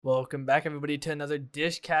Welcome back, everybody, to another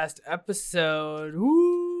Dishcast episode.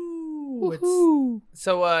 Woo! Woohoo!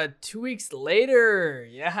 So, 2 weeks later.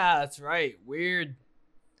 Yeah, that's right. Weird.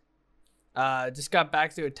 Just got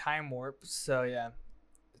back to a time warp. So, yeah.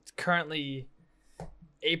 It's currently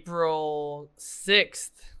April 6th.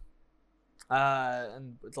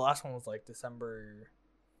 And the last one was like December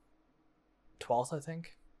 12th, I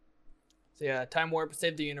think. So, yeah, time warp,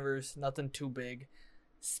 save the universe. Nothing too big.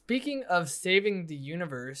 Speaking of saving the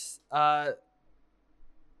universe,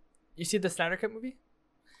 you see the Snyder Cut movie?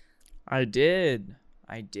 I did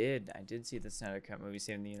see the Snyder Cut movie,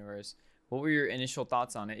 Saving the Universe. What were your initial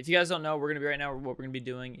thoughts on it? If you guys don't know, what we're gonna be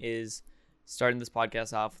doing is starting this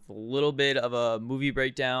podcast off with a little bit of a movie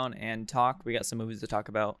breakdown and talk. We got some movies to talk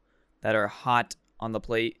about that are hot on the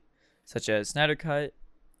plate, such as Snyder Cut,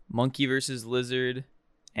 Monkey vs. Lizard,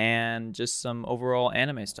 and just some overall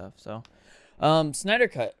anime stuff. So, Snyder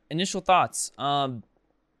Cut, initial thoughts. It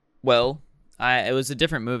was a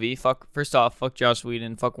different movie. First off, fuck Joss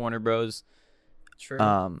Whedon, fuck Warner Bros. True.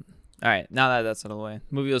 All right, now that that's out of the way,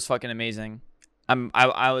 the movie was fucking amazing.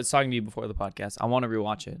 I was talking to you before the podcast. I want to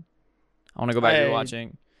rewatch it. I want to go back to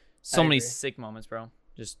rewatching. So many sick moments, bro.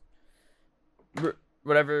 Just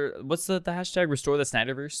whatever. What's the hashtag? Restore the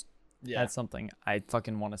Snyderverse. Yeah, that's something I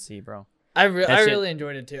fucking want to see, bro. I really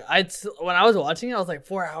enjoyed it too. When I was watching it, I was like,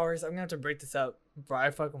 4 hours. I'm gonna have to break this up, bro. I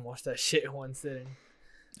fucking watched that shit in one sitting.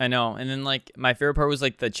 I know. And then like my favorite part was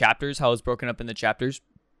like the chapters, how it was broken up into chapters.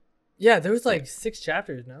 Yeah, there was like 6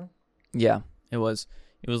 chapters, no? Yeah, it was.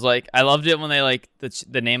 It was like, I loved it when they like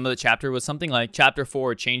the name of the chapter was something like Chapter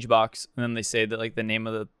 4 Change Box, and then they say that like the name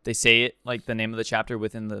of the chapter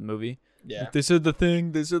within the movie. Yeah. Like, this is the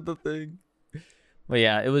thing. But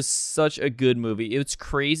yeah, it was such a good movie. It's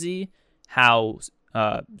crazy how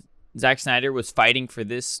Zack Snyder was fighting for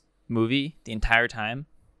this movie the entire time,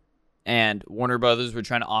 and Warner Brothers were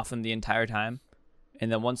trying to off him the entire time. And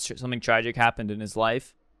then once something tragic happened in his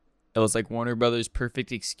life, it was like Warner Brothers'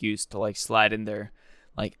 perfect excuse to like slide in their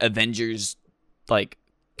like Avengers like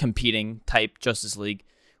competing type Justice League,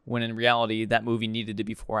 when in reality that movie needed to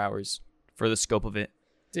be 4 hours for the scope of it.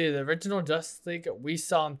 Dude, the original Justice League we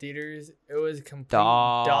saw in theaters, it was complete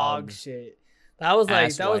dog shit. That was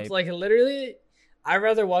like literally, I'd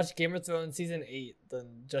rather watch Game of Thrones season 8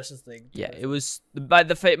 than Justice League. Yeah, it was. My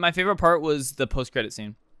favorite part was the post-credit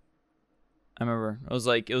scene. I remember it was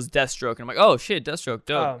Deathstroke, and I'm like, oh shit, Deathstroke,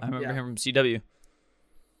 dope. I remember him from CW.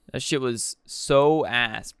 That shit was so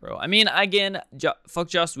ass, bro. I mean, again, fuck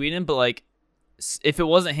Joss Whedon, but like, if it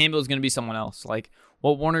wasn't him, it was gonna be someone else. Like,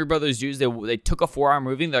 what Warner Brothers do is they took a 4-hour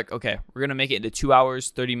movie, and they're like, okay, we're gonna make it into 2 hours,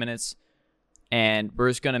 30 minutes. And we're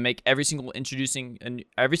just gonna make every single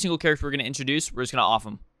character we're gonna introduce, we're just gonna off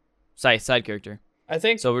them, side character. I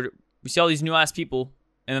think so. We see all these new ass people,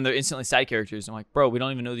 and then they're instantly side characters. I'm like, bro, we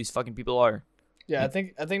don't even know who these fucking people are. Yeah, I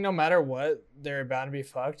think no matter what, they're bound to be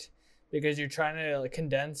fucked, because you're trying to like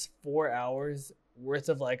condense 4 hours worth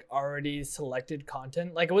of like already selected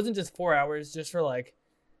content. Like, it wasn't just 4 hours just for like,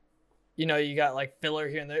 you got like filler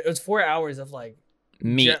here and there. It was 4 hours of like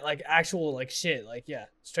meat, like actual like shit. Like, yeah,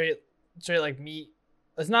 straight like meat.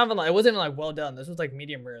 It's not even like, it wasn't even like well done. This was like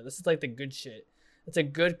medium rare. This is like the good shit. It's a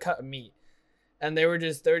good cut of meat. And they were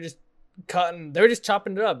just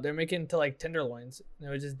chopping it up. They're making it to like tenderloins. It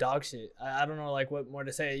was just dog shit. I don't know like what more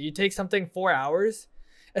to say. You take something 4 hours.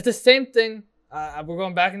 It's the same thing. We're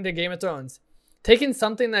going back into Game of Thrones. Taking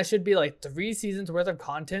something that should be like 3 seasons worth of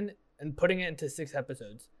content and putting it into 6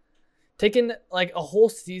 episodes. Taking like a whole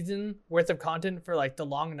season worth of content for like the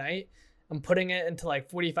long night and putting it into like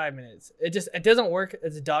 45 minutes. It doesn't work.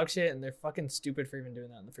 It's dog shit, and they're fuing stupid for even doing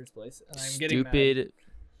that in the first place. And I'm getting mad.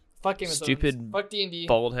 Fuck Game of Thrones. Fuck D&D.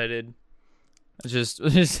 Bald-headed. Just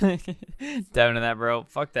diving into that, bro.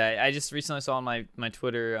 Fuck that. I just recently saw on my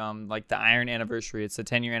Twitter like the Iron anniversary. It's the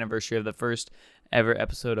 10-year anniversary of the first ever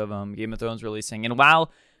episode of Game of Thrones releasing. And while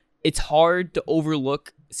it's hard to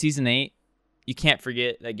overlook season 8, you can't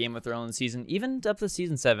forget that Game of Thrones season, even up to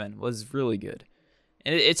season 7, was really good.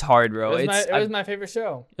 It's hard, bro. It was my favorite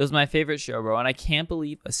show. It was my favorite show, bro. And I can't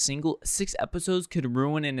believe a single 6 episodes could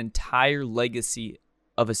ruin an entire legacy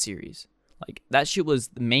of a series. Like, that shit was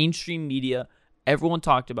the mainstream media. Everyone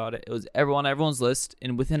talked about it. It was everyone's list.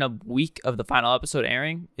 And within a week of the final episode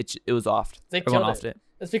airing, it was offed. Everyone offed it.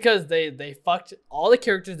 It's because they fucked all the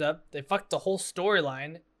characters up. They fucked the whole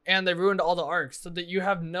storyline, and they ruined all the arcs, so that you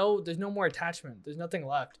have there's no more attachment. There's nothing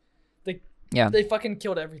left. They fucking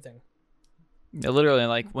killed everything. Yeah, literally,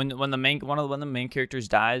 like when the main characters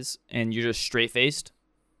dies and you're just straight faced,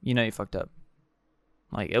 you fucked up.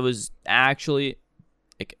 Like, it was actually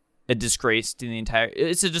like a disgrace to the entire.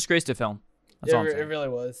 It's a disgrace to film. That's all I'm saying. It really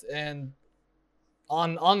was. And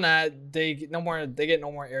on that they get no more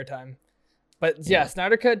airtime. But yeah,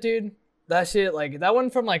 Snyder Cut, dude, that shit, like that one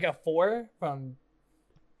from like a 4 from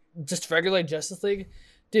just regular Justice League,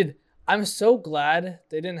 dude. I'm so glad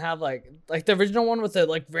they didn't have like the original one with the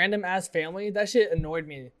like random ass family. That shit annoyed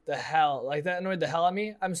me the hell. Like that annoyed the hell out of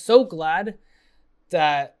me. I'm so glad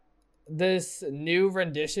that this new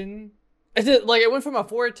rendition, it went from a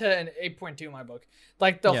 4 to an 8.2 in my book.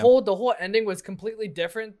 Like the whole ending was completely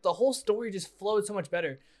different. The whole story just flowed so much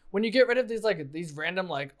better. When you get rid of these random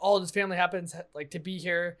like, oh, this family happens like to be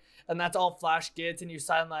here, and that's all Flash gets, and you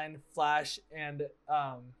sideline Flash and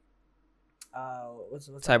what's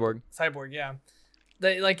Cyborg. Cyborg, yeah.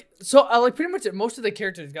 They like pretty much most of the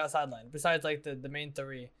characters got sidelined besides like the main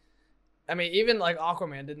 3. I mean, even like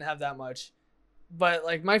Aquaman didn't have that much. But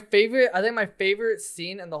like I think my favorite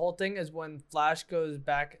scene in the whole thing is when Flash goes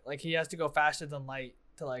back, like he has to go faster than light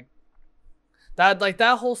to like that. Like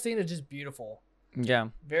that whole scene is just beautiful. Yeah,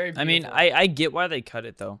 very beautiful. I mean, I get why they cut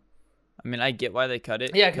it though. I mean, I get why they cut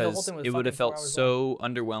it. Yeah, because the whole thing was it would have felt so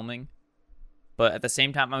underwhelming. But at the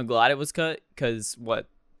same time, I'm glad it was cut because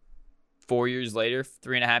 4 years later,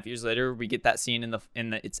 3.5 years later, we get that scene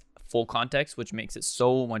in its full context, which makes it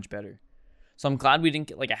so much better. So I'm glad we didn't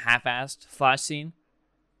get like a half-assed Flash scene,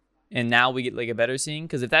 and now we get like a better scene.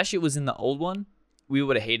 Because if that shit was in the old one, we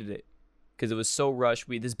would have hated it because it was so rushed.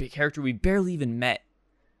 This big character we barely even met,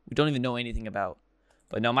 we don't even know anything about.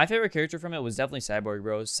 But no, my favorite character from it was definitely Cyborg,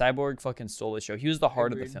 bro. Cyborg fucking stole the show. He was the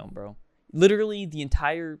heart of the film, bro. Literally, the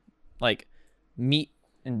entire like meat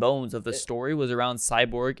and bones of the story was around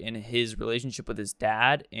Cyborg and his relationship with his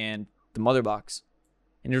dad and the Mother Box,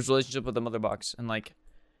 and his relationship with the Mother Box, and like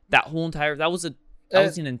that whole entire that was an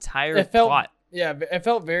entire plot. Yeah, it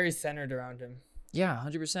felt very centered around him. Yeah,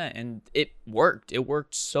 100%, and it worked. It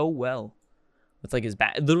worked so well with like his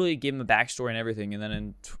back. Literally gave him a backstory and everything, and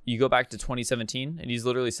then you go back to 2017, and he's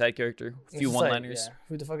literally a side character, a few one-liners. Like,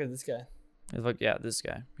 who the fuck is this guy? It's like, yeah, this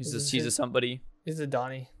guy. He's a somebody. He's a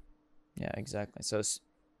Donnie. Yeah, exactly. So,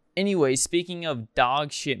 anyway, speaking of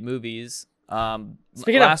dog shit movies,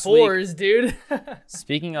 speaking of 4s, dude.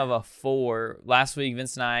 Speaking of a 4, last week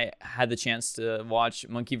Vince and I had the chance to watch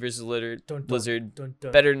Monkey vs. Lizard,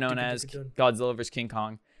 better known as Godzilla vs. King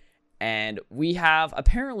Kong, and we have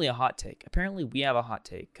apparently a hot take. Apparently, we have a hot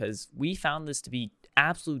take because we found this to be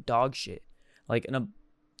absolute dog shit, like in a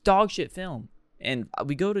dog shit film, and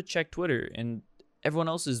we go to check Twitter, and everyone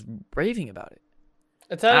else is raving about it.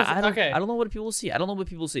 I don't know what people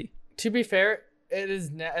see. To be fair, it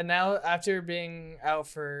is now after being out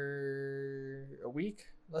for a week,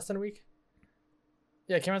 less than a week.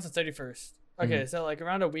 Yeah, it came out the 31st. Okay, so like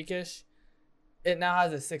around a weekish, it now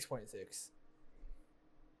has a 6.6.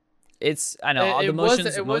 I know the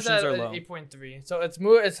emotions are low. 8.3. So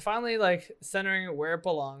it's finally like centering where it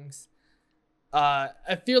belongs.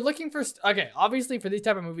 If you're looking for obviously for these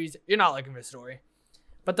type of movies, you're not looking for a story.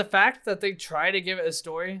 But the fact that they try to give it a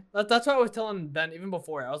story, that's what I was telling Ben even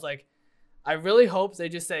before. I was like, I really hope they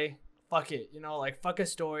just say, fuck it. Like, fuck a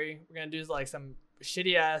story. We're going to do like some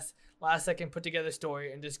shitty ass last second put together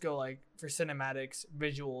story and just go like for cinematics,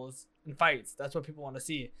 visuals, and fights. That's what people want to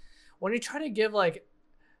see. When you try to give like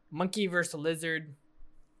Monkey versus Lizard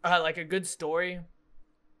like a good story,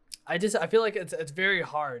 I feel like it's very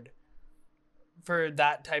hard for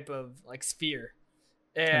that type of like sphere.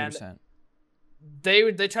 And 100%.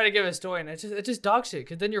 They try to give a story, and it's just dog shit.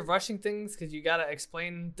 Because then you're rushing things because you gotta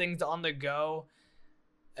explain things on the go.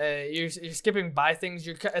 You're skipping by things.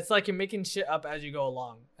 It's like you're making shit up as you go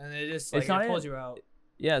along, and it just like it pulls you out.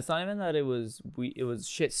 Yeah, it's not even that it was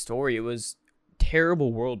shit story. It was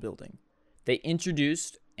terrible world building. They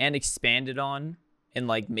introduced and expanded on and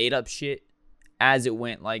like made up shit as it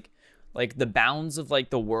went. Like the bounds of like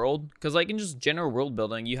the world, because like in just general world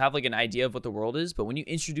building, you have like an idea of what the world is, but when you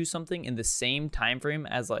introduce something in the same time frame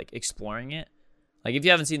as like exploring it, like if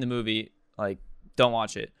you haven't seen the movie, like don't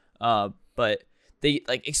watch it. But they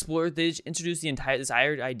like introduced this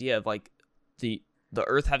entire idea of like the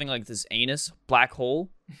Earth having like this anus black hole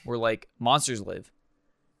where like monsters live,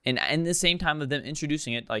 and in the same time of them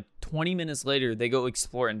introducing it, like 20 minutes later they go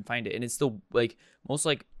explore it and find it, and it's the like most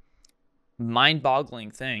like mind-boggling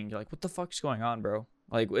thing. You're like, what the fuck's going on, bro?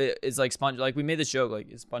 Like it's like like we made this joke,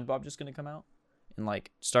 like is SpongeBob just gonna come out and like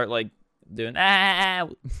start like doing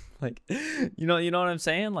like you know what I'm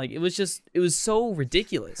saying? Like it was so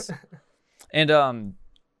ridiculous. And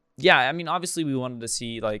yeah, I mean obviously we wanted to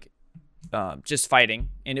see like just fighting,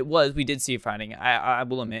 and we did see fighting. I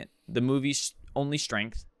will admit the movie's only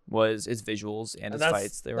strength was its visuals and its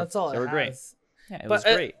fights. They were great. Yeah, it was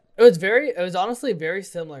great. It was honestly very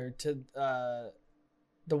similar to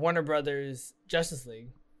the Warner Brothers Justice League.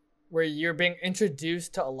 where you're being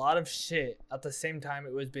introduced to a lot of shit at the same time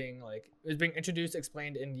it was being introduced,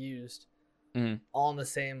 explained, and used all in the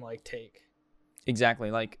same like take. Exactly.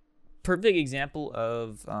 Like perfect example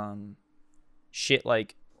of shit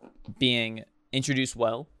like being introduced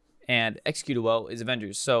well and executed well is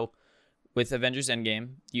Avengers. So with Avengers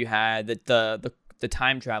Endgame, you had the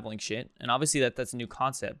time traveling shit, and obviously that's a new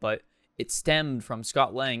concept, but it stemmed from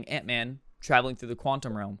Scott Lang, Ant-Man, traveling through the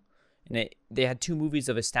quantum realm. And they had 2 movies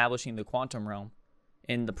of establishing the quantum realm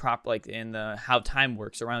in the how time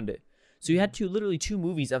works around it. So you had literally 2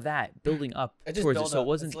 movies of that building up towards it. So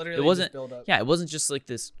it wasn't just like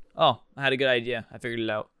this, oh, I had a good idea, I figured it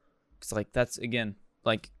out. It's like that's again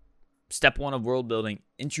like step 1 of world building.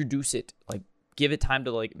 Introduce it, like give it time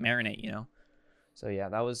to like marinate, you know. So yeah,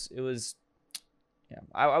 yeah.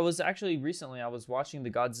 I was actually recently I was watching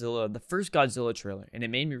the first Godzilla trailer, and it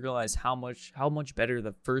made me realize how much better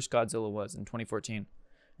the first Godzilla was in 2014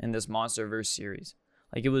 in this MonsterVerse series.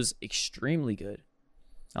 Like it was extremely good.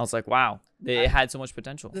 I was like, wow, it had so much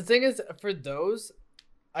potential. The thing is, for those,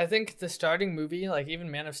 I think the starting movie, like even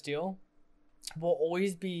Man of Steel, will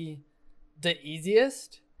always be the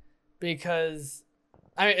easiest because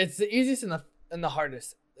it's the easiest and the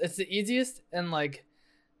hardest. It's the easiest and like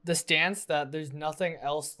the stance that there's nothing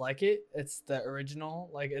else like it. It's the original,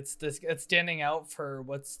 like it's standing out for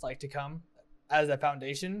what's like to come as a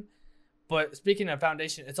foundation. But speaking of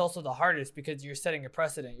foundation, it's also the hardest because you're setting a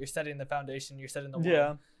precedent, you're setting the foundation, you're setting the world.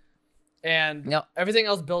 Yeah. And everything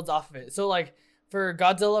else builds off of it. So like for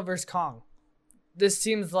Godzilla vs. Kong, this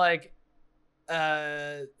seems like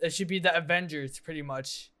it should be the Avengers pretty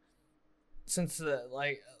much, since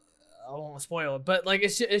like I won't spoil it, but like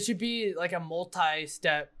it should be like a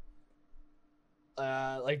multi-step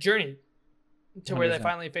like journey to 100%. Where they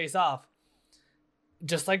finally face off,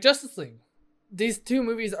 just like Justice League. These 2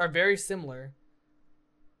 movies are very similar,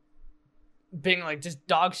 being like just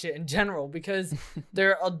dog shit in general, because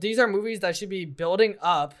these are movies that should be building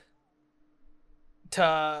up to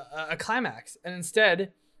a climax, and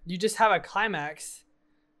instead you just have a climax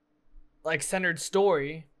like centered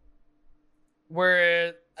story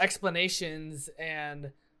where explanations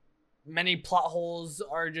and many plot holes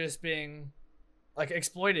are just being like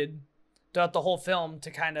exploited throughout the whole film to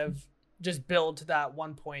kind of just build to that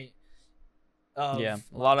one point of a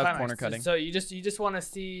lot of climax. corner cutting. So you just want to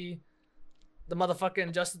see the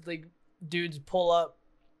motherfucking Justice League dudes pull up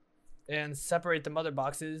and separate the mother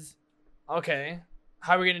boxes. Okay,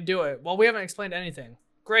 how are we gonna do it? Well, we haven't explained anything.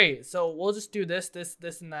 Great, so we'll just do this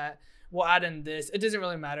and that. We'll add in this. It doesn't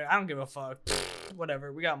really matter. I don't give a fuck.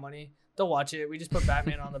 Whatever. We got money. They'll watch it. We just put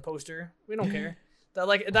Batman on the poster. We don't care. That's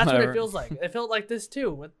Whatever. What it feels like. It felt like this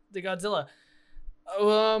too with the Godzilla.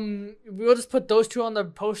 We'll just put those 2 on the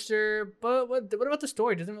poster. But what about the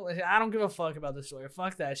story? I don't give a fuck about the story.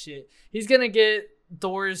 Fuck that shit. He's gonna get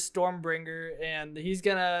Thor's Stormbringer, and he's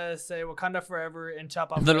gonna say Wakanda forever and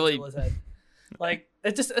chop off Godzilla's head. Like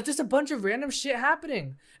it's just a bunch of random shit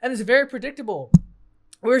happening, and it's very predictable.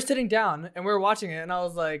 We were sitting down and we were watching it, and I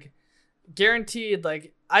was like, guaranteed.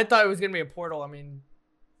 Like I thought it was gonna be a portal. I mean,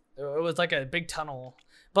 it was like a big tunnel,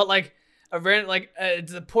 but like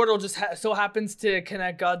the portal just so happens to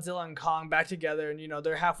connect Godzilla and Kong back together, and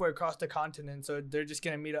they're halfway across the continent, so they're just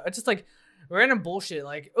gonna meet up. It's just like random bullshit.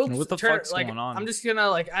 Like, oops, what the fuck's going on? I'm just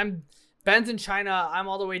gonna Ben's in China. I'm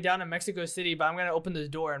all the way down in Mexico City, but I'm gonna open this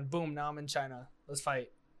door and boom, now I'm in China. Let's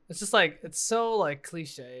fight. It's just like it's so like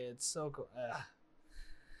cliche. It's so cool.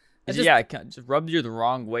 It just rubbed you the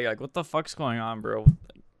wrong way. Like, what the fuck's going on, bro?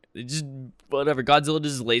 It just whatever. Godzilla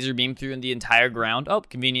does laser beam through the entire ground. Oh,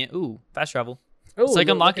 convenient. Ooh, fast travel. Ooh, it's like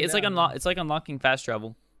unlocking. It's like unlocking fast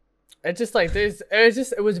travel. It's just like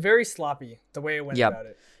it was very sloppy the way it went about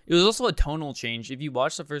it. It was also a tonal change. If you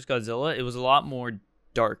watch the first Godzilla, it was a lot more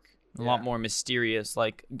dark, a lot more mysterious.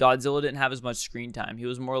 Like Godzilla didn't have as much screen time. He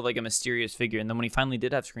was more like a mysterious figure. And then when he finally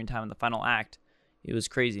did have screen time in the final act, it was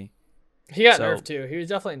crazy. He got nerfed too. He was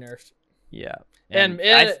definitely nerfed. Yeah. And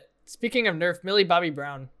speaking of nerf, Millie Bobby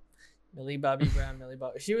Brown.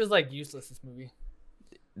 She was like useless this movie.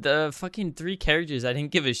 The fucking 3 characters I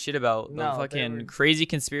didn't give a shit about. The fucking crazy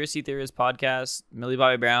conspiracy theorist podcast, Millie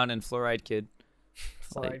Bobby Brown, and Fluoride Kid.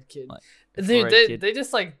 Dude, they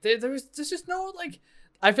just like there's just no like.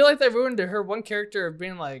 I feel like they ruined her one character of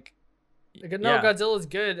being like Godzilla's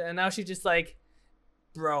good, and now she's just like,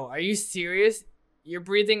 bro, are you serious? You're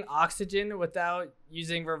breathing oxygen without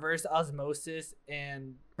using reverse osmosis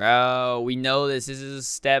and... Bro, we know this. This is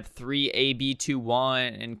step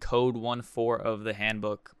 3AB21 and code 14 of the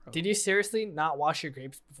handbook. Bro. Did you seriously not wash your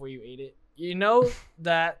grapes before you ate it? You know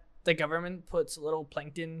that the government puts little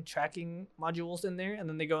plankton tracking modules in there, and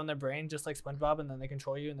then they go in their brain just like SpongeBob, and then they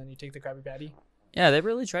control you, and then you take the Krabby Patty. Yeah, they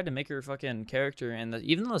really tried to make her fucking character, and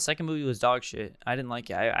even though the second movie was dog shit, I didn't like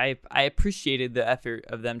it. I appreciated the effort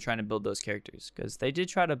of them trying to build those characters, because they did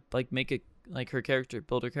try to like make it like her character,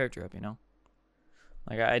 build her character up, you know.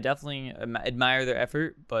 Like I definitely admire their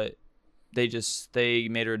effort, but they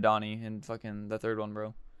made her Donnie in fucking the third one,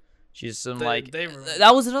 bro. She's some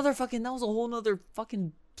that was a whole nother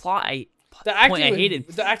fucking plot. I hated.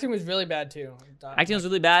 The acting was really bad too. Acting was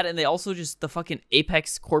really bad, and they also just the fucking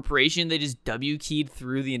Apex Corporation. They just W keyed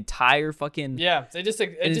through the entire fucking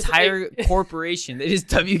corporation. They just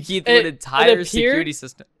W keyed through an entire security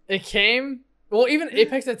system. It came even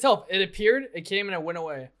Apex itself. It appeared, it came, and it went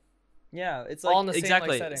away. Yeah, it's like all in the same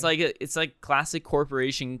like, setting. It's like classic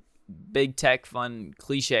corporation. Big tech fun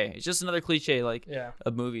cliche. It's just another cliche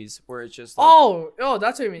of movies where it's just like,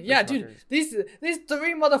 that's what you mean. Yeah, dude, these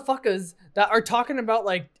three motherfuckers that are talking about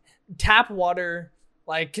like tap water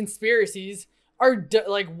like conspiracies are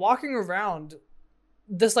like walking around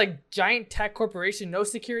this like giant tech corporation, no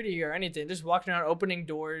security or anything, just walking around opening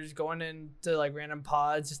doors, going into like random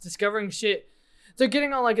pods, just discovering shit. They're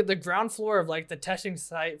getting on like the ground floor of like the testing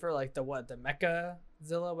site for like the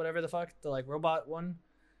Godzilla, whatever the fuck, the like robot one.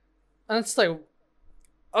 And it's like,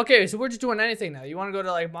 okay, so we're just doing anything now. You want to go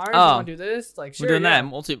to like Mars? You want to do this? Like, sure, we're doing that.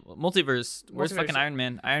 Multiverse. Where's fucking Iron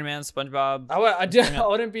Man? Iron Man, SpongeBob. I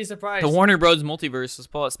wouldn't be surprised. The Warner Bros. Multiverse. Let's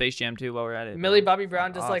pull out Space Jam too while we're at it. Millie Bobby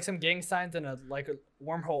Brown does like some gang signs, and a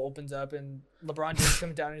wormhole opens up, and LeBron James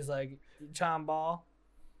comes down, and he's like, "Chom ball."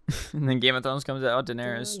 And then Game of Thrones comes out.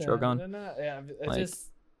 Daenerys, Drogon. Yeah, it's just.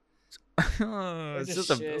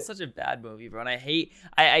 It's such a bad movie, bro. And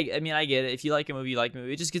I mean, I get it. If you like a movie, you like a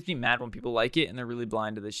movie. It just gets me mad when people like it and they're really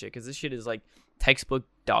blind to this shit, because this shit is like textbok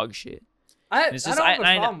dog shit. I don't have a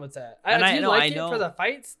problem with that. If you like it for the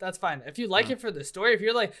fights, that's fine. If you like it for the story, if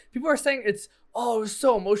you're like, people are saying it was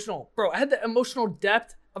so emotional, bro. I had the emotional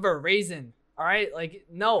depth of a raisin. All right, like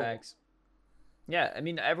no. Facts. Yeah, I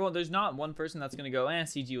mean, there's not one person that's gonna go,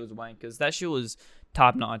 CG was wank, because that shit was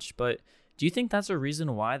top notch, but. Do you think that's a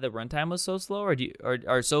reason why the runtime was so slow,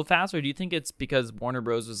 or so fast, or do you think it's because Warner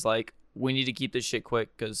Bros was like, we need to keep this shit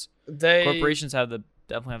quick because corporations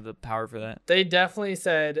definitely have the power for that? They definitely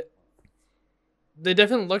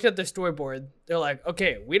looked at the storyboard. They're like,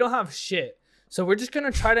 okay, we don't have shit, so we're just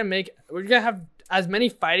gonna we're gonna have as many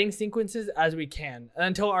fighting sequences as we can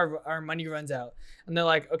until our money runs out. And they're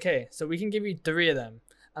like, okay, so we can give you 3 of them.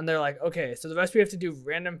 And they're like, okay, so the rest we have to do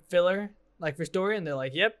random filler like for story. And they're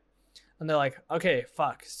like, yep. And they're like, okay,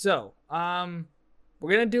 fuck. So,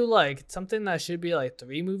 we're gonna do like something that should be like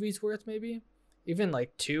 3 movies worth, maybe, even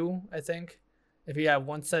like 2, I think. If you have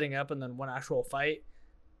one setting up and then one actual fight,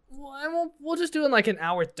 we'll just do it in like an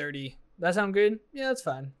hour 30. That sound good? Yeah, that's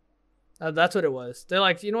fine. That's what it was. They're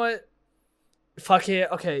like, you know what? Fuck it.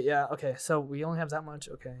 Okay, yeah, okay. So we only have that much.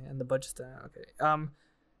 Okay, and the budget's there. Okay.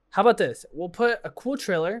 How about this? We'll put a cool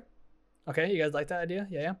trailer. Okay, you guys like that idea?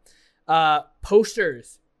 Yeah.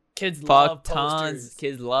 Posters. Kids love posters.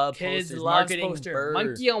 Kids love marketing poster.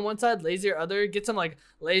 Monkey on one side, laser other. Get some like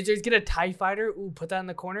lasers. Get a TIE fighter. Ooh, put that in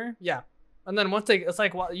the corner. Yeah. And then once it's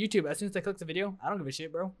like YouTube. As soon as they click the video, I don't give a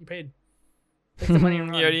shit, bro. You paid. Take the money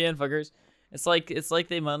and run. You already in, fuckers. It's like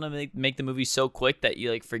they want to make the movie so quick that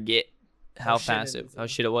you like forget how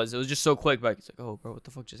shit it was. It was just so quick. But it's like, oh, bro, what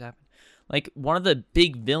the fuck just happened? Like one of the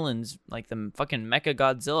big villains, like the fucking Mecha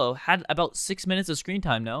Godzilla, had about 6 minutes of screen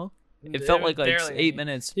time. No. It felt like 8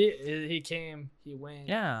 minutes. He came, he went.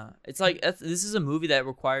 Yeah, it's like this is a movie that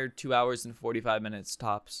required 2 hours and 45 minutes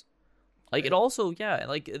tops. Like it also,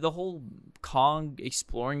 like the whole Kong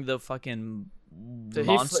exploring the fucking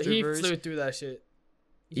monster. He flew through that shit.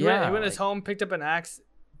 He went his home, picked up an axe,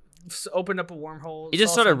 opened up a wormhole. He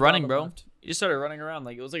just started running, bro. He just started running around.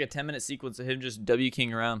 Like it was like a 10-minute sequence of him just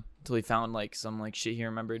W-king around until he found like some like shit he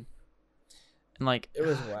remembered. And like it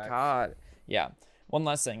was whack. God, yeah. One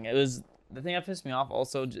last thing. It was the thing that pissed me off.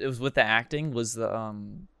 Also, it was with the acting. Was the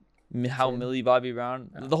how Millie Bobby Brown,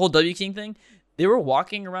 the whole W King thing. They were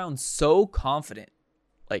walking around so confident,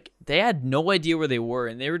 like they had no idea where they were,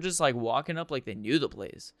 and they were just like walking up like they knew the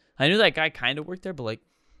place. I knew that guy kind of worked there, but like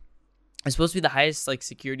it's supposed to be the highest like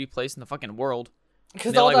security place in the fucking world.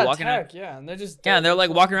 Because all like, that tech, and they're just and they're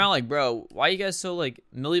like walking around like, bro, why are you guys so like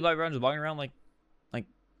Millie Bobby Brown just walking around like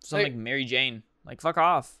something like Mary Jane. Like, fuck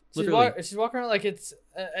off. She's walking around like it's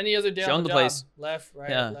any other day on the place. Left, right,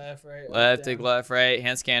 left, right. Left, take left, right,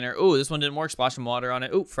 hand scanner. Ooh, this one didn't work. Splash some water on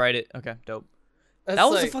it. Ooh, fried it. Okay, dope. That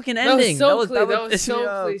was the fucking ending. That was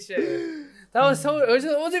so cliche. That was so. It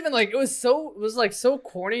wasn't even like it was so. It was like so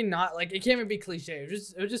corny. Not like it can't even be cliche. It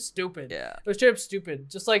was just stupid. Yeah. It was straight up stupid.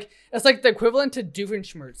 Just like it's like the equivalent to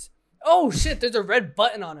Doofenshmirtz. Oh shit! There's a red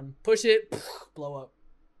button on him. Push it, blow up.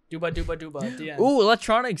 Dooba dooba dooba. The end. Ooh,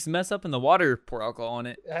 electronics mess up in the water. Pour alcohol on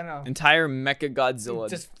it. I know. Entire Mecha Godzilla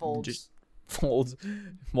Just folds. Just folds.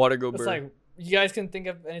 Water go It's burn. like you guys can think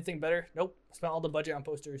of anything better. Nope. Spent all the budget on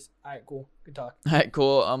posters. All right, cool. Good talk. All right,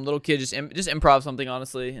 cool. Little kid, just improv something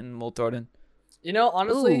honestly, and we'll throw it in. You know,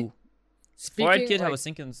 honestly, Ooh. speaking Fluoride Kid, like, I was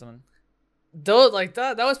thinking something. though, like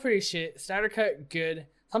that was pretty shit. Snyder Cut, good.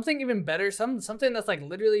 Something even better. Something that's like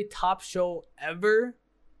literally top show ever.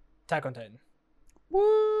 Attack on Titan.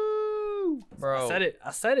 Woo, bro! I said it.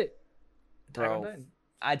 Attack on Bro.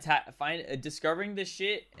 Titan. Discovering this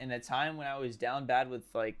shit in a time when I was down bad with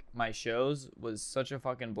like my shows was such a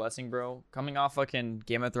fucking blessing, bro. Coming off fucking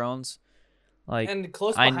Game of Thrones, like And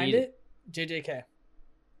close I behind need it, JJK.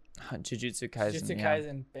 Jujutsu Kaisen. Jujutsu Yeah.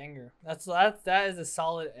 Kaisen banger. That is a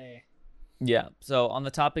solid A. Yeah. So on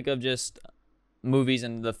the topic of just movies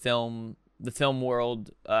and the film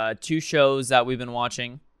world, 2 shows that we've been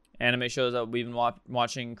watching, anime shows that we've been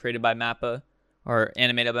watching, created by Mappa or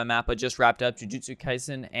animated by Mappa, just wrapped up: Jujutsu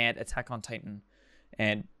Kaisen and Attack on Titan,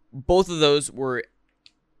 and both of those were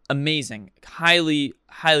amazing. Highly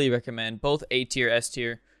recommend. Both A tier, S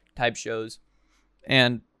tier type shows,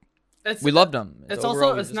 and we loved them. It's Overall,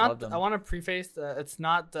 also we it's just not. loved them. I want to preface that it's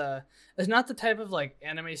not the type of like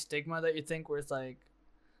anime stigma that you think where it's like,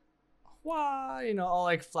 why, you know, all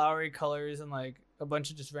like flowery colors and like a bunch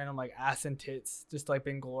of just random like ass and tits just like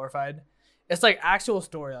being glorified. It's like actual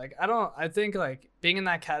story. Like I think like being in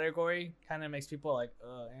that category kind of makes people like,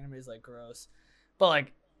 anime is like gross, but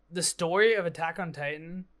like the story of Attack on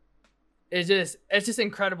Titan is just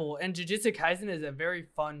incredible, and Jujutsu Kaisen is a very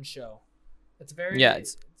fun show. It's very Yeah,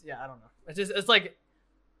 I don't know. It's like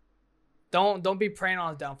don't be preying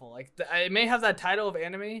on its downfall. Like it may have that title of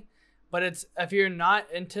anime, but it's if you're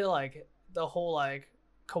not into like the whole like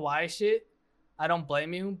kawaii shit, I don't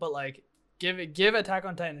blame you. But like give Attack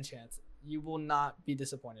on Titan a chance. You will not be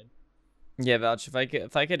disappointed. Yeah, Vouch.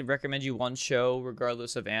 If I could recommend you one show,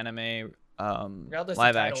 regardless of anime, Regardless of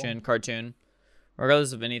live title. action, cartoon,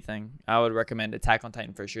 regardless of anything, I would recommend Attack on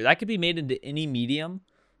Titan for sure. That could be made into any medium,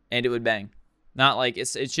 and it would bang. Not like it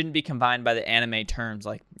shouldn't be combined by the anime terms.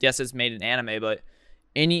 Like, yes, it's made in anime, but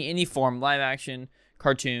any form, live action,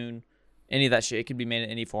 cartoon, any of that shit, it could be made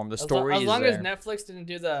in any form. The story as long is as there. Netflix didn't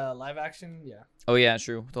do the live action, yeah. Oh yeah,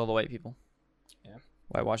 true. With all the white people. Yeah.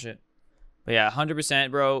 Whitewash it. But yeah, 100%,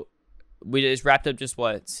 bro. We just wrapped up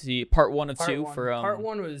part 1 of 2 for part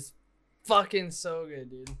 1 was fucking so good,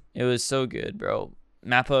 dude. It was so good, bro.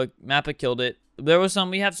 Mappa killed it. We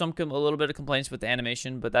have a little bit of complaints with the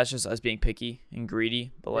animation, but that's just us being picky and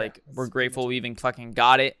greedy. But like, we're grateful we even fucking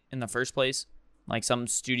got it in the first place. Like, some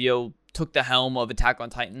studio took the helm of Attack on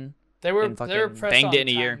Titan. They were fucking pressed banged on it in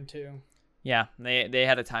a year. time, too. Yeah, they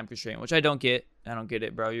had a time constraint, which I don't get. I don't get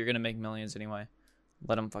it, bro. You're gonna make millions anyway.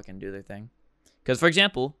 Let them fucking do their thing. Because, for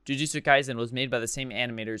example, Jujutsu Kaisen was made by the same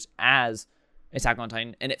animators as Attack on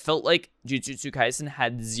Titan, and it felt like Jujutsu Kaisen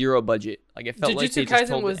had zero budget. Like, it felt like they just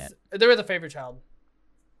told they were the favorite child.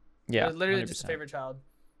 Yeah, they were literally 100%. just favorite child.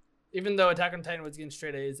 Even though Attack on Titan was getting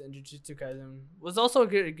straight A's, and Jujutsu Kaisen was also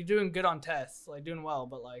doing good on tests, like doing well,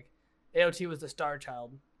 but like AOT was the star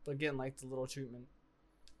child, but getting like the little treatment.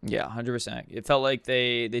 Yeah, 100%. It felt like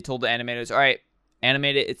they told the animators, all right,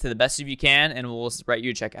 animate it to the best of you can, and we'll write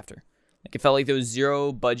you a check after. Like, it felt like there was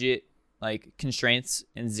zero budget like constraints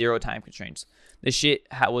and zero time constraints. This shit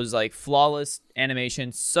was like flawless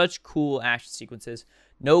animation, such cool action sequences,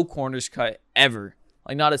 no corners cut ever,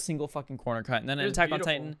 like not a single fucking corner cut. And then Attack on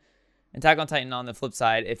Titan on the flip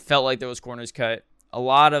side, it felt like there was corners cut. A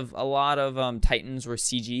lot of Titans were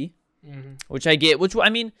CG, which I get. Which,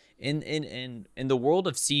 I mean, in the world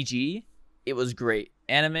of CG, it was great.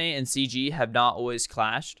 Anime and CG have not always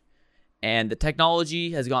clashed, and the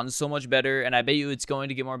technology has gotten so much better, and I bet you it's going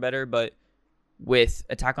to get more better. But with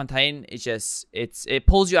Attack on Titan, it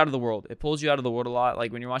pulls you out of the world. It pulls you out of the world a lot.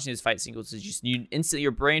 Like, when you're watching these fight sequences, you instantly,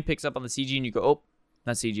 your brain picks up on the CG and you go, oh,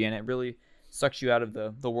 that's CG, and it really sucks you out of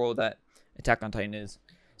the world that Attack on Titan is.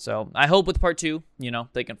 So I hope with part 2,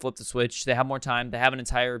 they can flip the switch. They have more time. They have an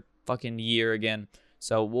entire fucking year again.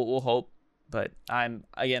 So we'll hope. But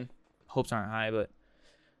hopes aren't high, but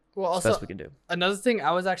it's the best we can do. Another thing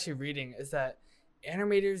I was actually reading is that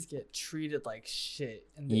animators get treated like shit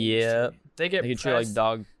in the industry. They get treated like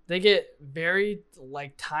dog. They get very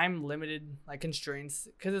like time limited like constraints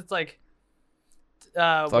because it's like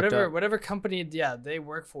whatever company they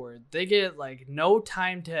work for, they get like no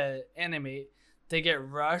time to animate. They get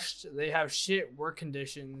rushed. They have shit work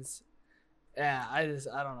conditions, Yeah, I don't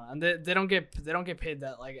know, and they don't get paid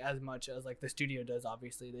that like as much as like the studio does.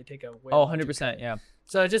 Obviously, they take a way 100%, yeah.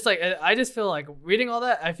 So it's just like I just feel like reading all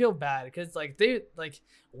that, I feel bad because like they like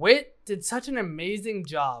Wit did such an amazing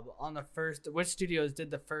job on the first. Which studios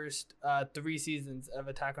did the first 3 seasons of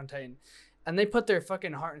Attack on Titan, and they put their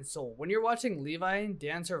fucking heart and soul. When you're watching Levi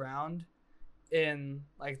dance around in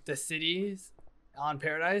like the cities on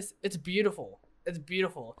Paradise, it's beautiful. It's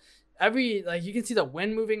beautiful. Every like you can see the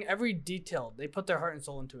wind moving, every detail. They put their heart and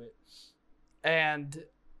soul into it. And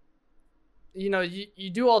you know, you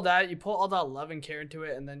do all that, you put all that love and care into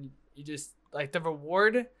it, and then you just like the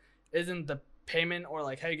reward isn't the payment or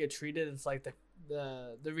like how you get treated, it's like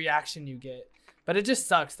the reaction you get. But it just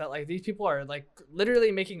sucks that like these people are like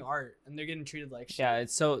literally making art and they're getting treated like shit. Yeah,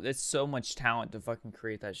 it's so much talent to fucking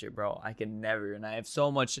create that shit, bro. I can never, and I have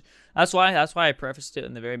so much. That's why I prefaced it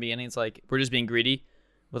in the very beginning. It's like we're just being greedy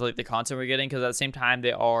with like the content we're getting, because at the same time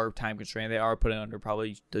they are time constrained. They are putting under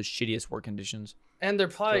probably the shittiest work conditions. And they're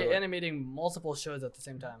probably animating multiple shows at the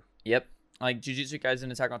same time. Yep. Like Jujutsu Kaisen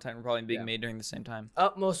and Attack on Titan were probably being made during the same time.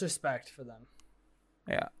 Utmost respect for them.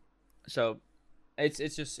 Yeah. So it's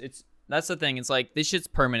that's the thing. It's like this shit's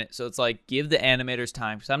permanent. So it's like give the animators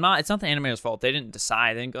time. Because it's not the animators' fault. They didn't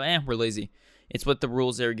decide. They didn't go, we're lazy. It's what the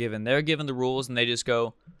rules they were given. They're given the rules and they just go,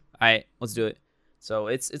 all right, let's do it. So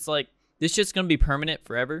it's like this shit's gonna be permanent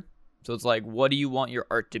forever. So it's like, what do you want your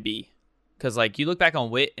art to be? Because like you look back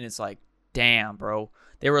on Wit and it's like, damn, bro,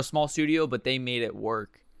 they were a small studio, but they made it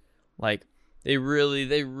work. Like they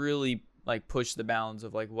really like pushed the bounds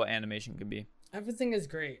of like what animation could be. Everything is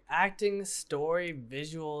great. Acting, story,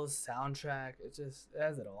 visuals, soundtrack. It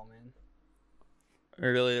has it all, man. It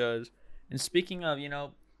really does. And speaking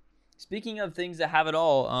of things that have it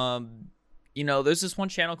all, there's this one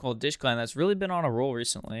channel called Dish Clan that's really been on a roll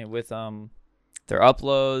recently with their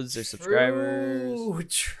uploads, their subscribers.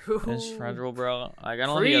 True. It's federal, bro. Like, I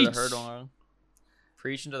don't know if you guys heard on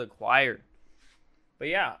preaching to the choir. But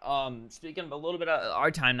yeah, speaking of a little bit of our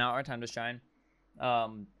time now, our time to shine.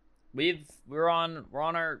 Vince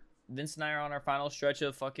and I are on our final stretch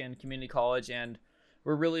of fucking community college, and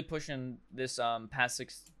we're really pushing this past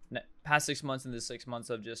 6 months and this 6 months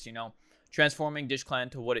of just transforming Dish Clan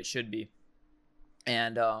to what it should be.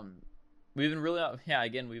 And we've been really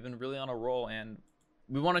on a roll, and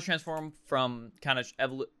we want to transform from kind of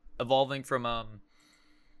evolving from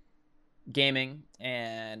gaming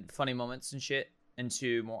and funny moments and shit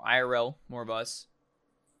into more IRL, more of us.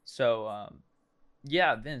 So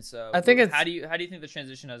yeah, Vince, I think how do you think the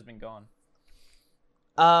transition has been going?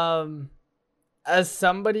 As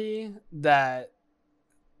somebody that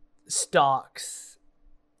stalks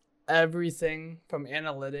everything from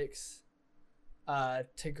analytics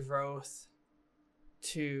to growth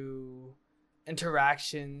to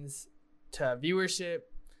interactions to viewership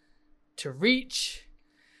to reach,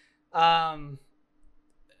 to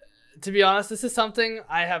be honest, this is something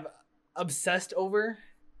I have obsessed over.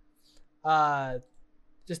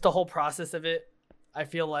 Just the whole process of it. I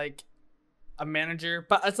feel like a manager,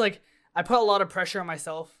 but it's like I put a lot of pressure on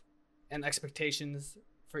myself and expectations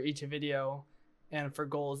for each video and for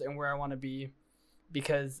goals and where I want to be,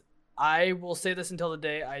 because I will say this until the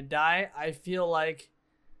day I die. I feel like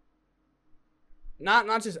not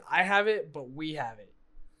just I have it, but we have it.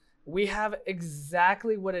 We have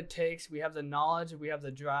exactly what it takes. We have the knowledge. We have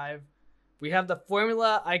the drive. We have the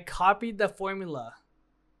formula. I copied the formula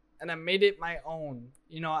and I made it my own.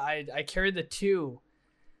 I carried the 2.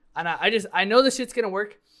 And I know this shit's going to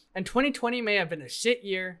work. And 2020 may have been a shit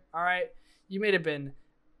year. All right. You may have been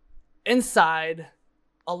inside,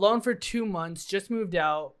 alone for 2 months, just moved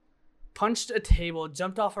out, punched a table,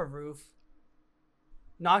 jumped off a roof,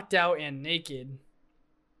 knocked out and naked.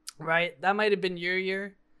 Right? That might have been your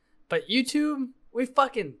year. But YouTube,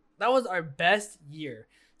 that was our best year.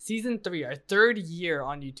 Season 3, our 3rd year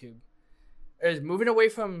on YouTube. It was moving away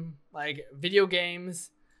from like video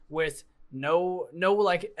games with no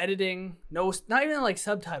like editing, not even like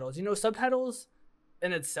subtitles. Subtitles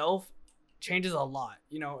in itself changes a lot.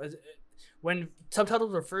 When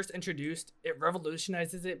subtitles were first introduced, it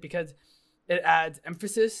revolutionizes it because it adds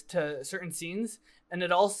emphasis to certain scenes, and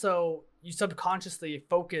it also, you subconsciously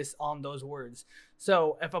focus on those words.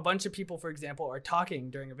 So if a bunch of people, for example, are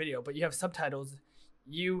talking during a video, but you have subtitles,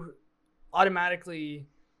 you automatically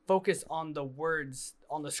focus on the words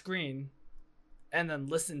on the screen and then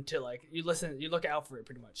you look out for it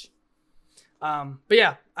pretty much. But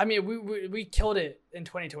yeah, I mean, we killed it in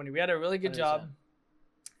 2020. We had a really good job.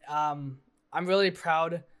 I'm really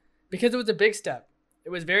proud because it was a big step. It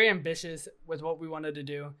was very ambitious with what we wanted to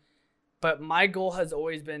do, but my goal has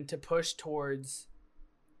always been to push towards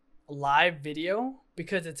live video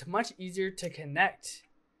because it's much easier to connect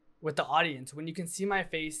with the audience when you can see my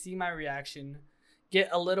face, see my reaction, get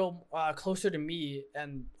a little closer to me,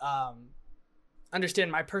 and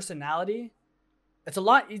understand my personality. It's a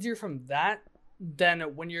lot easier from that than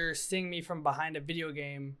when you're seeing me from behind a video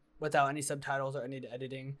game without any subtitles or any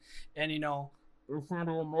editing. And, you know, it's not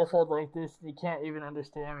a muffled like this. You can't even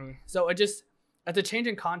understand me. So it just, at the change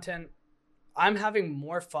in content, I'm having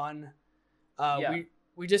more fun.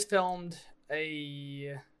 We just filmed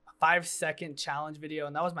a 5-second challenge video,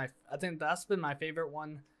 and I think that's been my favorite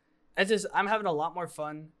one. I'm having a lot more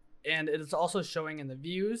fun, and it's also showing in the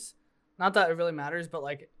views. Not that it really matters, but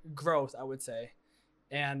like growth, I would say,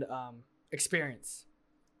 and experience.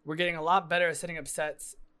 We're getting a lot better at setting up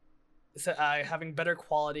sets, having better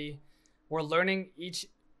quality. We're learning each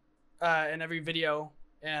and every video,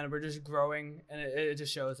 and we're just growing, and it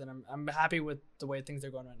just shows. And I'm happy with the way things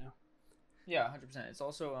are going right now. Yeah, 100%. It's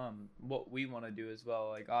also what we want to do as well.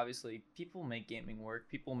 Like, obviously, people make gaming work.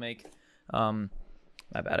 People make my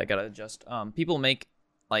bad, I gotta adjust. People make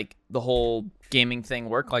like the whole gaming thing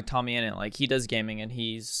work. Like Tommy in it, like he does gaming and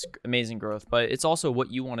he's amazing growth. But it's also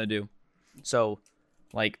what you want to do. So,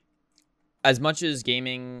 like, as much as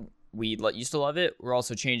gaming we used to love it, we're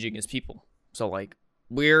also changing as people. So like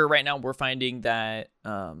we're finding that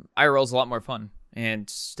IRL is a lot more fun, and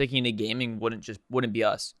sticking to gaming wouldn't be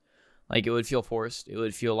us. Like, it would feel forced. It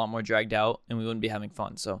would feel a lot more dragged out, and we wouldn't be having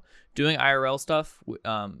fun. So doing IRL stuff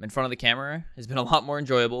in front of the camera has been a lot more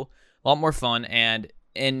enjoyable, a lot more fun, and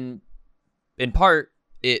in part,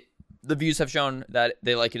 the views have shown that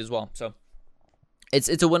they like it as well. So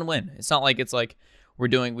it's a win-win. It's not like it's like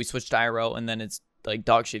we switched to IRL and then it's like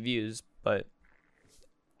dog shit views. But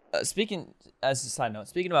speaking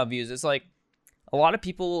about views, it's like a lot of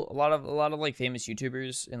people, a lot of like famous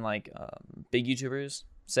YouTubers and like big YouTubers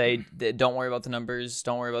say that don't worry about the numbers,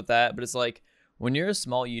 don't worry about that. But it's like, when you're a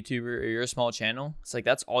small YouTuber or you're a small channel, it's like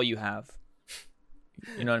that's all you have.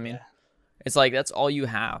 You know what I mean? Yeah. It's like that's all you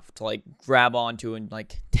have to like grab onto and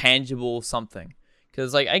like tangible something.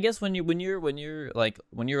 Because like I guess when you're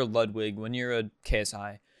a Ludwig, when you're a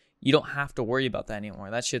KSI, you don't have to worry about that anymore.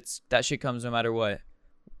 That shit comes no matter what.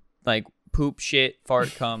 Like poop, shit,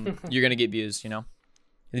 fart, come, you're gonna get views. You know,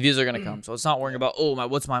 the views are gonna come. So it's not worrying about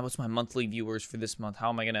what's my monthly viewers for this month. How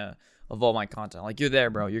am I gonna evolve my content? Like, you're there,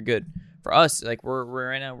 bro. You're good. For us, like we're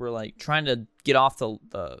right now, we're like trying to get off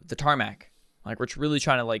the tarmac. Like, we're really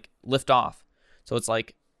trying to like lift off. So it's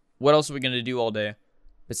like, what else are we gonna do all day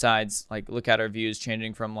besides like look at our views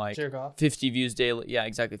changing from like 50 views daily? Yeah,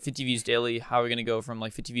 exactly. 50 views daily. How are we gonna go from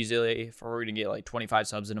like 50 views daily if we're gonna get like 25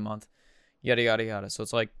 subs in a month? Yada yada yada. So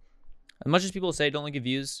it's like, as much as people say don't look at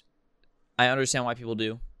views, I understand why people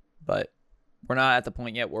do, but we're not at the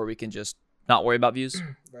point yet where we can just not worry about views.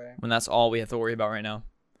 Right. When that's all we have to worry about right now.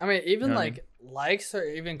 I mean, even likes or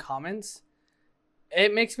even comments,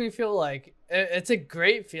 it makes me feel like it's a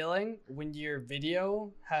great feeling when your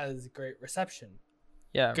video has great reception.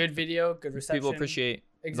 Yeah. Good video, good reception. People appreciate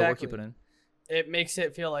the work you put in. It makes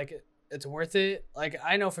it feel like it's worth it. Like,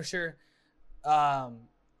 I know for sure, I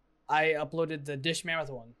uploaded the Dish Mammoth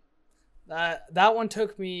one. That one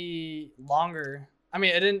took me longer. I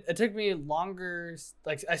mean, it took me longer.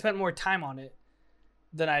 Like, I spent more time on it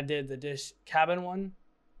than I did the Dish Cabin one,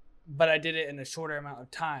 but I did it in a shorter amount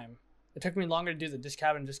of time. It took me longer to do the Dish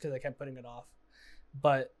Cabin just because I kept putting it off.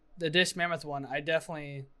 But the Dish Mammoth one,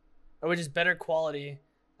 it was just better quality.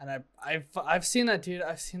 And I've seen that, dude.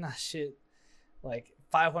 I've seen that shit like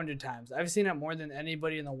 500 times. I've seen it more than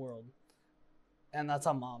anybody in the world. And that's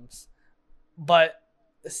on moms. But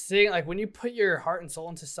seeing, like, when you put your heart and soul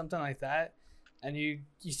into something like that, and you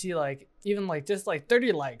see like even like just like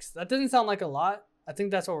 30 likes, that doesn't sound like a lot. I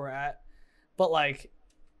think that's where we're at. But like,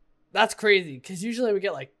 that's crazy, because usually we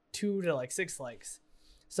get like 2 to like 6 likes.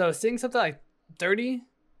 So seeing something like 30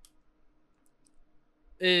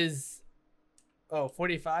 is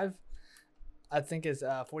 45. I think it's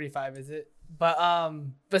 45, is it? But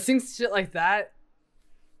seeing shit like that,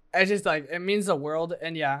 it's just like, it means the world.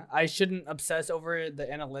 And yeah, I shouldn't obsess over the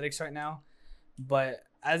analytics right now, but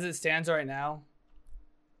as it stands right now,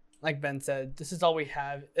 like Ben said, this is all we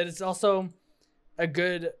have. It is also a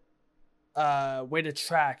good way to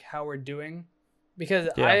track how we're doing, because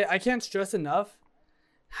I can't stress enough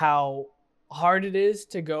how hard it is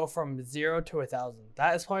to go from 0 to 1,000.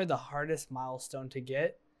 That is probably the hardest milestone to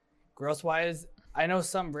get growth wise. I know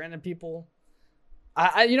some random people,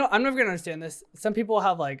 I'm never gonna understand this. Some people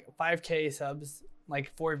have like 5K subs,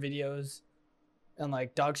 like 4 videos, and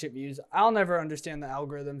like dog shit views. I'll never understand the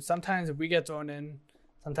algorithm. Sometimes we get thrown in,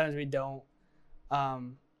 sometimes we don't.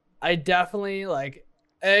 I definitely, like,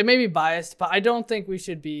 it may be biased, but I don't think we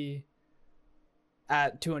should be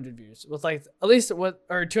at 200 views with like at least what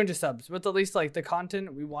or 200 subs with at least like the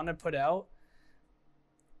content we want to put out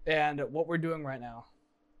and what we're doing right now.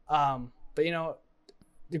 But you know,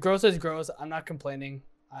 the growth is growth. I'm not complaining.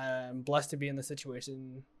 I'm blessed to be in the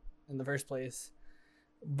situation in the first place.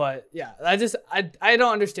 But yeah, I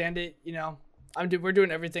don't understand it. You know, we're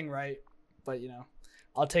doing everything right, but you know,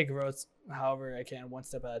 I'll take growth however I can, one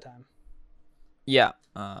step at a time. Yeah.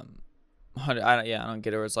 I don't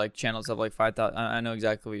get it. Where it's like channels have like 5,000. I know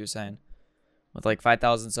exactly what you're saying. With like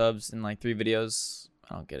 5,000 subs and like 3 videos,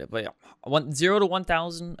 I don't get it. But yeah, 0 to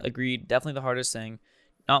 1,000, agreed. Definitely the hardest thing.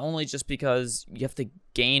 Not only just because you have to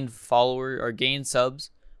gain follower or gain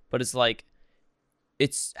subs, but it's like,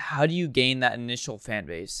 it's how do you gain that initial fan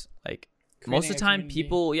base? Like most of the time,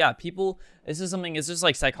 people. This is something. It's just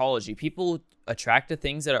like psychology. People attract to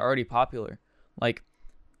things that are already popular. Like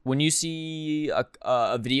when you see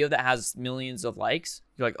a video that has millions of likes,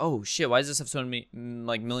 you're like, oh shit, why does this have so many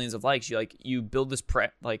like millions of likes? You build this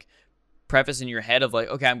preface in your head of like,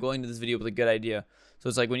 okay, I'm going to this video with a good idea. So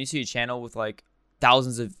it's like when you see a channel with like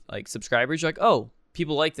thousands of like subscribers, you're like, oh,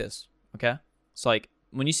 people like this. Okay, so like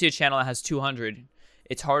when you see a channel that has 200,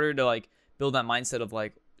 it's harder to like build that mindset of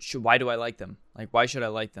like, why do I like them? Like, why should I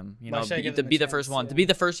like them? You know, to be the first one, to be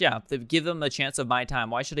the first, to give them a chance of my time.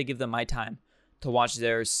 Why should I give them my time to watch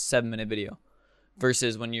their 7-minute video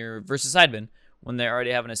versus Sidemen, when they already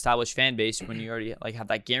have an established fan base, when you already like have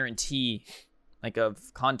that guarantee like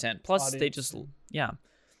of content. Plus audience. They just,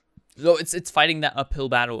 So it's fighting that uphill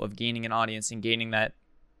battle of gaining an audience and gaining that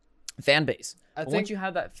fan base. Once you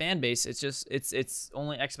have that fan base, it's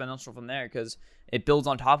only exponential from there because it builds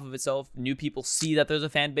on top of itself. New people see that there's a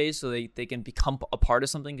fan base, so they can become a part of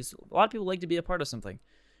something. Because a lot of people like to be a part of something.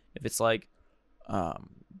 If it's like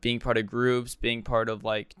being part of groups, being part of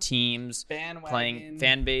like teams, playing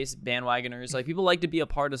fan base, bandwagoners, like people like to be a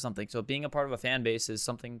part of something. So being a part of a fan base is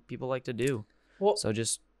something people like to do. Well, so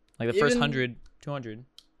just like the first 100, 200.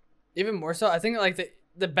 Even more so, I think like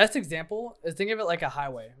the best example is think of it like a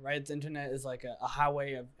highway, right? The internet is like a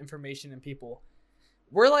highway of information and people.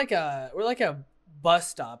 We're like a bus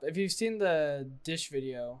stop. If you've seen the dish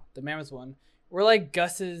video, the Mammoth one, we're like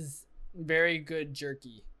Gus's very good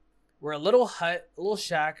jerky. We're a little hut, a little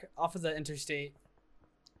shack off of the interstate,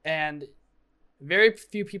 and very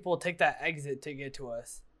few people take that exit to get to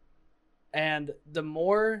us. And the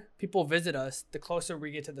more people visit us, the closer we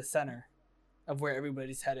get to the center of where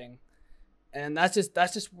everybody's heading. And that's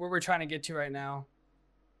just where we're trying to get to right now.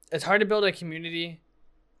 It's hard to build a community,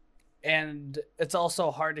 and it's also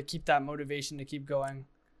hard to keep that motivation to keep going.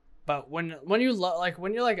 But when you're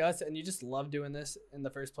like us and you just love doing this in the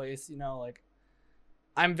first place, you know, like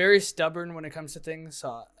I'm very stubborn when it comes to things.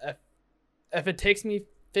 So if it takes me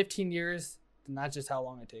 15 years, then that's just how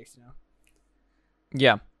long it takes, you know.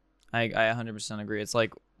 Yeah, I 100% agree. It's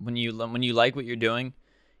like when you like what you're doing,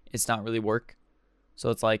 it's not really work. So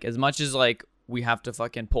it's like, as much as like we have to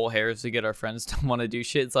fucking pull hairs to get our friends to want to do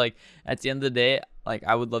shit, it's like at the end of the day, like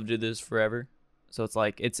I would love to do this forever. So it's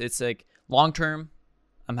like it's like long term,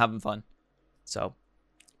 I'm having fun. So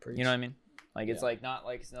Preach. You know what I mean? Like it's like not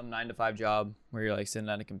like some 9-to-5 job where you're like sitting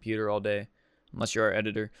at a computer all day, unless you're our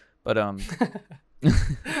editor. But like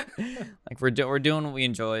we're doing what we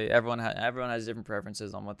enjoy. Everyone has different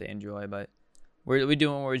preferences on what they enjoy, but we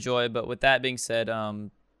doing what we enjoy. But with that being said,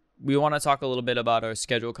 we want to talk a little bit about our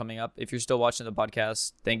schedule coming up. If you're still watching the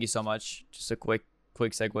podcast, thank you so much. Just a quick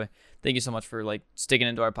segue. Thank you so much for like sticking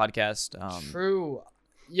into our podcast. True.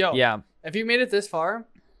 Yo. Yeah. If you made it this far,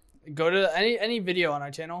 go to any video on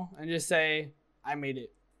our channel and just say I made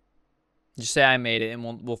it. Just say I made it,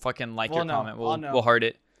 and we'll fucking like your comment. We'll heart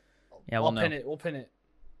it. Yeah, we'll know. We'll pin it.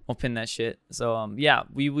 We'll pin that shit. So yeah,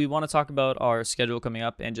 we want to talk about our schedule coming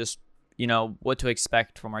up and just, you know, what to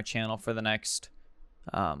expect from our channel for the next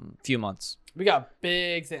few months. We got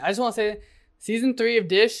big things. I just want to say season 3 of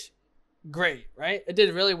Dish, great, right? It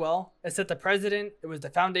did really well. It set the precedent. It was the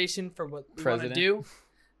foundation for what we want to do.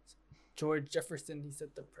 George Jefferson, he said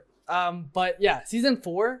the but yeah, season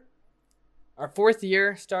 4, our 4th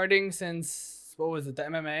year, starting since what was it, the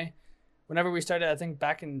MMA, whenever we started, I think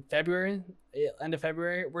back in February, end of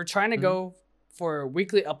February. We're trying to go for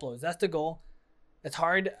weekly uploads. That's the goal. It's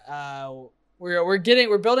hard.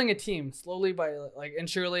 We're building a team slowly and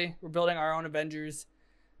surely. We're building our own Avengers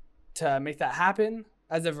to make that happen.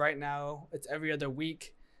 As of right now, it's every other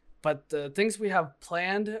week. But the things we have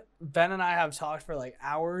planned, Ben and I have talked for like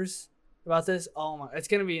hours about this. Oh my, it's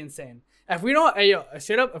gonna be insane. If we don't,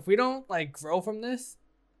 straight up, if we don't like grow from this,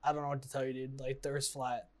 I don't know what to tell you, dude. Like the Earth's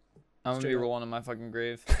flat. I'm gonna be rolling in my fucking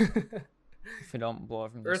grave if we don't blow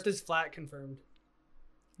up from this. Earth is flat, confirmed.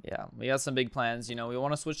 Yeah, we got some big plans. You know, we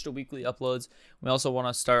want to switch to weekly uploads. We also want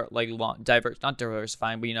to start like not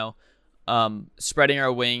diversifying, but spreading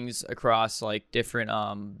our wings across like different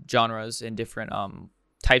genres and different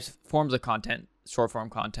types forms of content, short form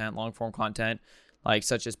content, long form content, like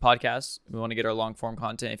such as podcasts. We want to get our long form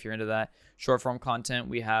content if you're into that. Short form content,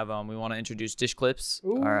 we have we want to introduce Dish Clips,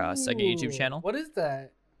 our second YouTube channel. What is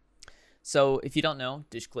that? So if you don't know,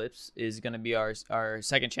 Dish Clips is going to be our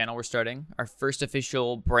second channel we're starting. Our first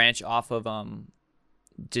official branch off of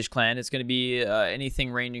Dish Clan. It's going to be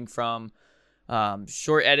anything ranging from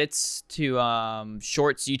short edits to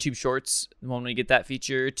shorts, YouTube shorts when we get that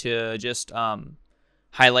feature, to just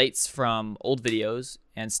highlights from old videos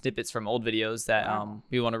and snippets from old videos that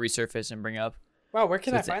we want to resurface and bring up. Wow, where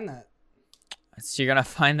can I find that? So you're going to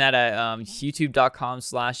find that at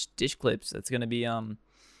youtube.com/dishclips. That's going to be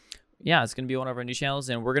it's going to be one of our new channels,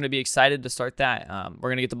 and we're going to be excited to start that. We're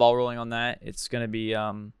going to get the ball rolling on that. It's going to be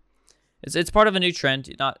it's part of a new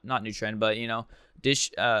trend, not new trend, but you know,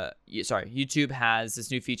 YouTube has this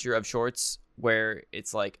new feature of shorts where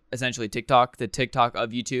it's like essentially TikTok, the TikTok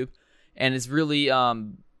of YouTube, and it's really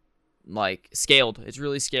like scaled. It's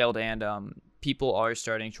really scaled, and people are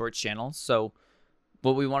starting shorts channels. So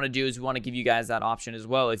what we want to do is we want to give you guys that option as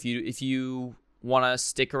well. If you want to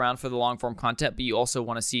stick around for the long form content, but you also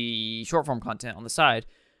want to see short form content on the side,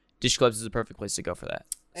 Dish Clips is the perfect place to go for that.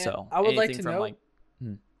 And so I would like to know,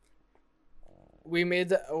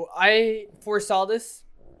 I foresaw this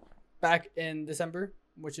back in December,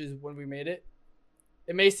 which is when we made it.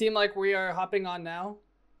 It may seem like we are hopping on now,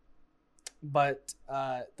 but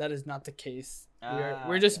that is not the case.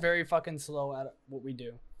 We're just very fucking slow at what we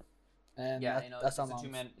do. And that's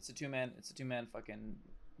it's a two man fucking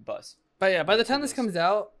bus. But yeah, by the time this comes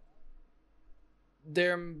out,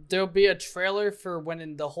 there'll be a trailer for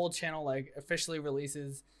when the whole channel like officially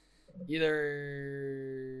releases,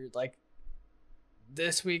 either like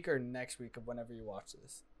this week or next week of whenever you watch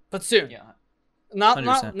this. But soon. Yeah.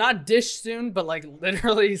 Not Dish soon, but like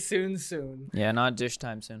literally soon. Yeah, not Dish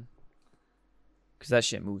time soon. Cause that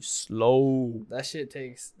shit moves slow. That shit's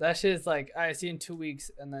like, all right, see you in 2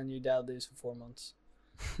 weeks, and then you download these for 4 months.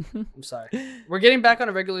 I'm sorry. We're getting back on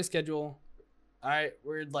a regular schedule. All right,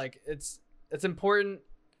 we're like, it's important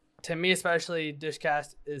to me, especially.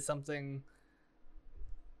 Dishcast is something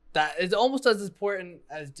that is almost as important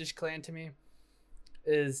as Dish Clan to me,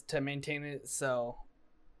 is to maintain it. So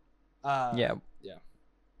yeah,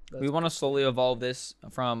 we want to slowly evolve this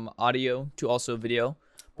from audio to also video,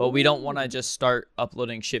 but we don't want to just start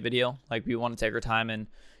uploading shit video. Like, we want to take our time and,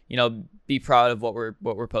 you know, be proud of what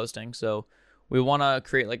we're posting. So we want to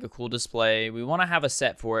create like a cool display. We want to have a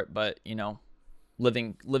set for it, but you know,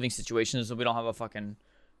 living situations, so we don't have a fucking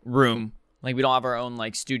room. Like, we don't have our own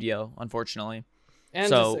like studio, unfortunately. And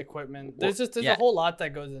just equipment. There's a whole lot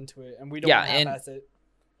that goes into it, and we don't half-ass it.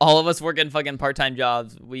 All of us working fucking part-time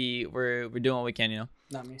jobs. We're doing what we can, you know.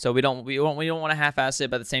 Not me. So we don't want to half-ass it,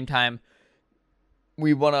 but at the same time,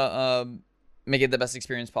 we want to make it the best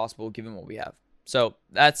experience possible given what we have. So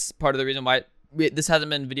that's part of the reason why this hasn't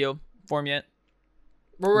been video form yet.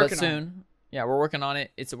 We're working soon. On it. Yeah, we're working on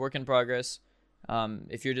it. It's a work in progress.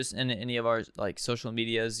 If you're just in any of our like social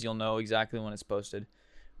medias, you'll know exactly when it's posted.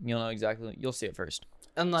 You'll see it first.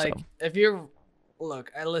 And like, if you're,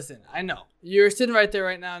 I know you're sitting right there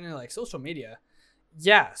right now and you're like, social media.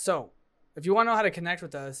 Yeah. So if you want to know how to connect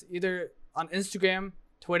with us, either on Instagram,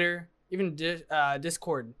 Twitter, even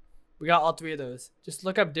Discord, we got all three of those. Just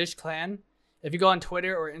look up Dish Clan. If you go on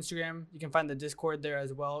Twitter or Instagram, you can find the Discord there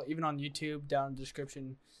as well. Even on YouTube, down in the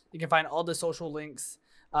description, you can find all the social links.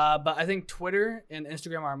 But I think Twitter and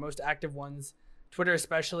Instagram are our most active ones. Twitter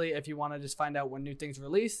especially if you want to just find out when new things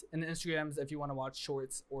release, and Instagrams if you want to watch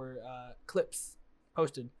shorts or clips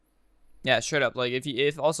posted. Yeah, straight up. Like, if you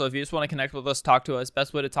just want to connect with us, talk to us,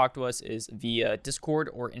 best way to talk to us is via Discord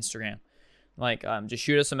or Instagram. Like, just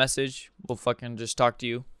shoot us a message. We'll fucking just talk to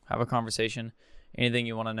you, have a conversation, anything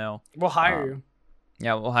you want to know. We'll hire you.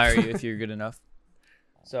 Yeah, we'll hire you if you're good enough.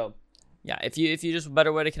 So, yeah, if you just, a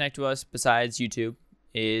better way to connect to us besides YouTube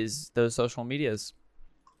is those social medias.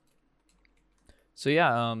 So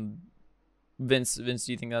yeah, Vince,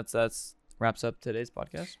 do you think that's wraps up today's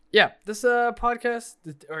podcast? Yeah, this podcast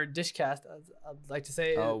or Dishcast, I'd like to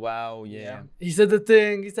say. Oh wow, yeah. He said the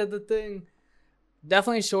thing.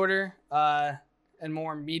 Definitely shorter, and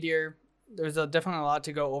more meatier. There's definitely a lot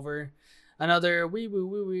to go over. Another wee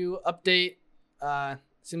woo update.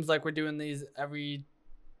 Seems like we're doing these every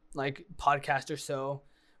like podcast or so,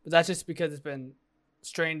 but that's just because it's been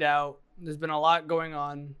strained out. There's been a lot going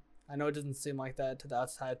on. I know it doesn't seem like that to the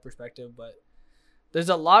outside perspective, but there's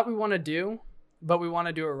a lot we want to do, but we want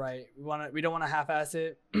to do it right. We don't want to half-ass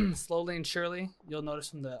it. Slowly and surely, you'll notice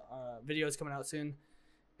from the videos coming out soon,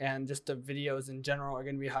 and just the videos in general are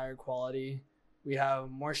going to be higher quality. We have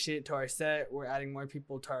more shit to our set. We're adding more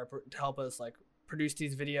people to help us like produce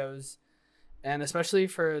these videos, and especially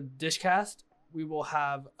for Dishcast, we will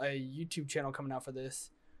have a YouTube channel coming out for this.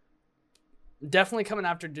 Definitely coming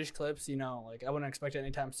after Dish Clips. Like I wouldn't expect it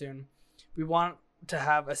anytime soon. We want to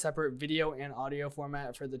have a separate video and audio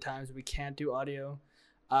format for the times we can't do audio,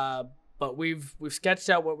 but we've sketched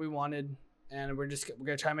out what we wanted, and we're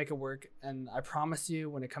gonna try and make it work. And I promise you,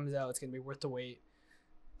 when it comes out, it's gonna be worth the wait.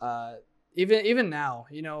 Even now,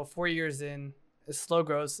 4 years in, it's slow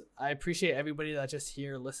growth. I appreciate everybody that's just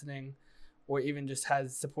here listening, or even just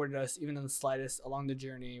has supported us even in the slightest along the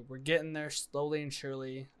journey. We're getting there slowly and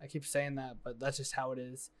surely. I keep saying that, but that's just how it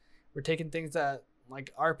is. We're taking things at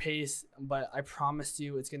like our pace, but I promise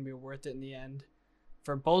you it's going to be worth it in the end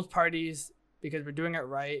for both parties, because we're doing it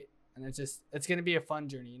right. And it's going to be a fun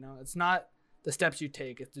journey. It's not the steps you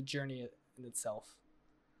take, it's the journey in itself.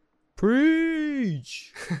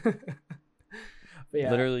 Preach. Yeah,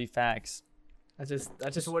 literally facts. That's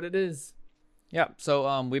just what it is. Yeah.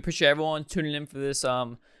 So we appreciate everyone tuning in for this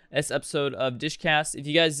episode of Dishcast. If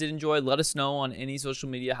you guys did enjoy, let us know on any social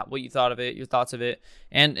media what you thought of it, your thoughts of it,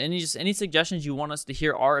 and any suggestions you want us to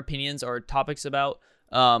hear our opinions or topics about.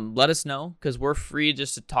 Let us know, because we're free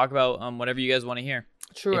just to talk about whatever you guys want to hear.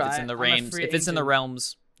 True. If it's in the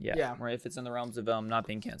realms, Yeah. Or if it's in the realms of not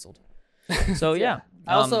being canceled. So yeah.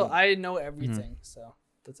 I know everything, so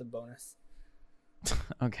that's a bonus.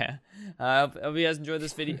 Okay. I hope you guys enjoyed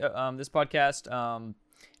this video, this podcast,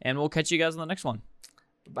 and we'll catch you guys on the next one.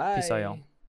 Bye. Peace out, y'all.